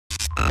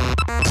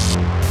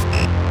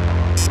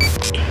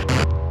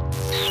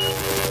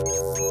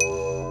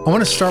I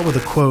want to start with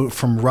a quote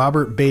from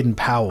Robert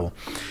Baden-Powell.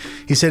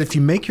 He said, "If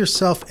you make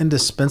yourself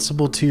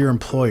indispensable to your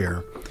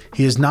employer,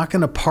 he is not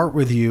going to part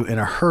with you in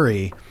a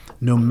hurry,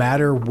 no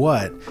matter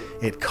what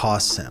it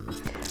costs him."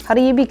 How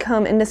do you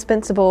become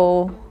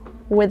indispensable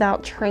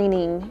without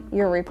training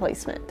your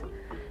replacement?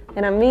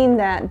 And I mean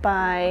that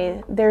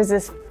by, there's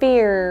this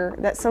fear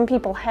that some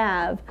people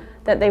have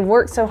that they've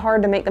worked so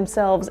hard to make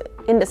themselves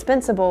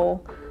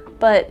indispensable,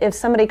 but if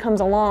somebody comes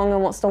along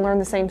and wants to learn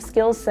the same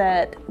skill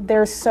set,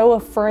 they're so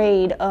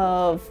afraid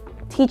of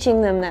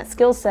teaching them that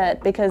skill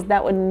set because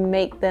that would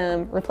make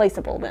them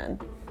replaceable then.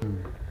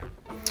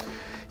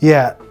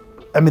 Yeah,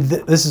 I mean,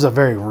 this is a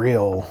very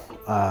real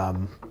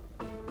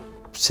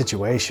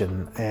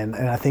situation. And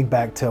I think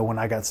back to when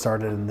I got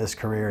started in this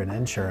career in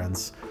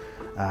insurance,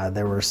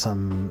 there were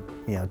some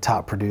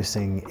top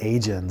producing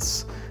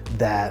agents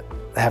that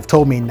have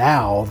told me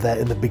now that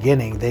in the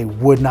beginning they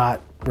would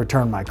not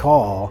return my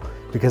call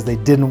because they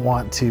didn't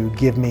want to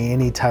give me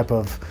any type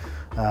of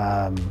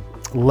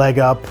leg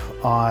up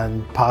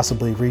on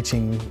possibly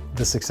reaching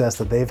the success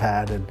that they've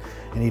had and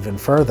even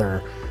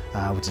further,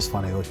 which is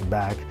funny looking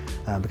back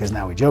because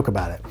now we joke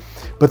about it.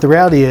 But the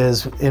reality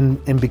is,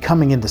 in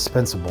becoming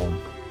indispensable,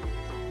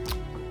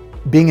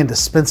 being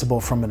indispensable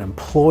from an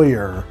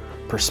employer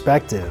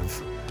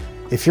perspective,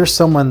 if you're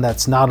someone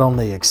that's not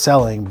only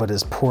excelling but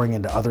is pouring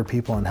into other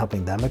people and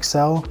helping them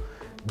excel,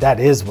 that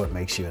is what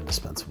makes you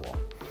indispensable.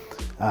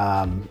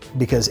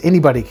 Because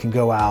anybody can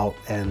go out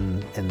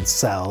and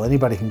sell,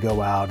 anybody can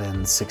go out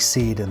and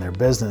succeed in their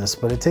business,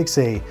 but it takes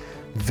a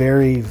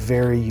very,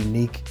 very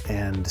unique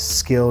and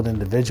skilled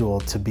individual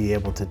to be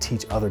able to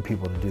teach other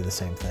people to do the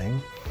same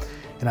thing.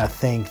 And I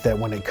think that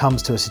when it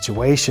comes to a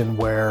situation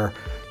where,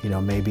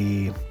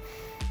 maybe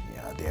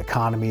the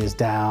economy is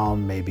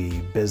down,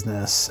 maybe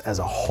business as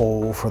a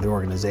whole for the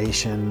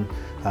organization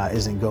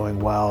isn't going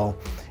well,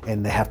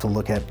 and they have to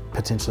look at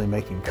potentially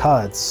making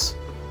cuts,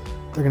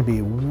 they're going to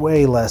be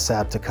way less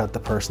apt to cut the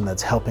person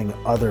that's helping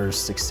others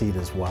succeed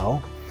as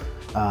well,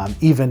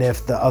 even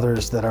if the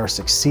others that are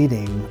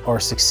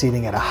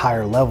succeeding at a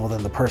higher level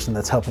than the person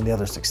that's helping the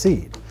others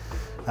succeed.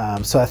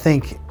 So I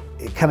think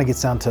it kind of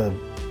gets down to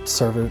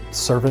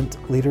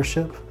servant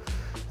leadership.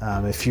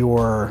 If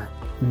you're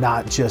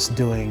not just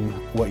doing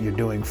what you're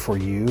doing for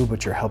you,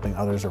 but you're helping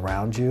others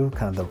around you,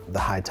 kind of the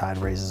high tide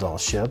raises all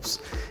ships.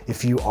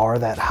 If you are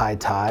that high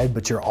tide,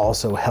 but you're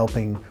also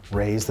helping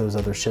raise those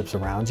other ships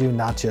around you,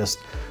 not just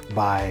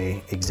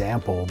by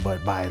example,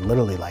 but by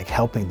literally like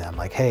helping them,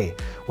 like, hey,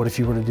 what if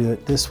you were to do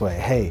it this way?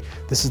 Hey,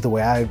 this is the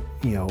way I,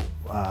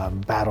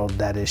 battled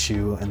that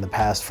issue in the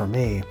past for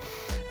me.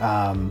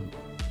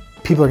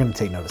 People are going to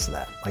take notice of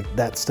that. Like,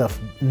 that stuff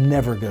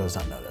never goes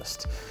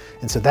unnoticed.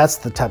 And so that's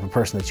the type of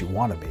person that you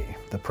want to be,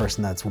 the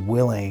person that's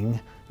willing,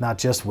 not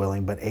just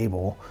willing, but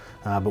able,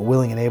 but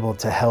willing and able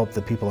to help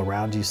the people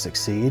around you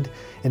succeed.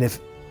 And if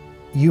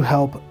you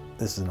help,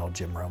 this is an old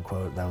Jim Rohn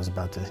quote that I was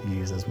about to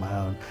use as my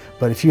own,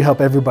 but if you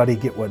help everybody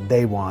get what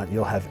they want,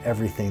 you'll have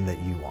everything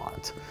that you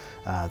want.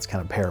 It's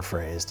kind of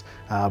paraphrased,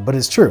 but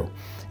it's true.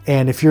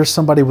 And if you're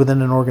somebody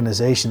within an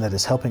organization that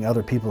is helping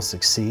other people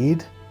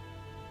succeed,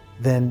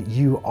 then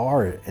you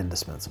are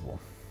indispensable.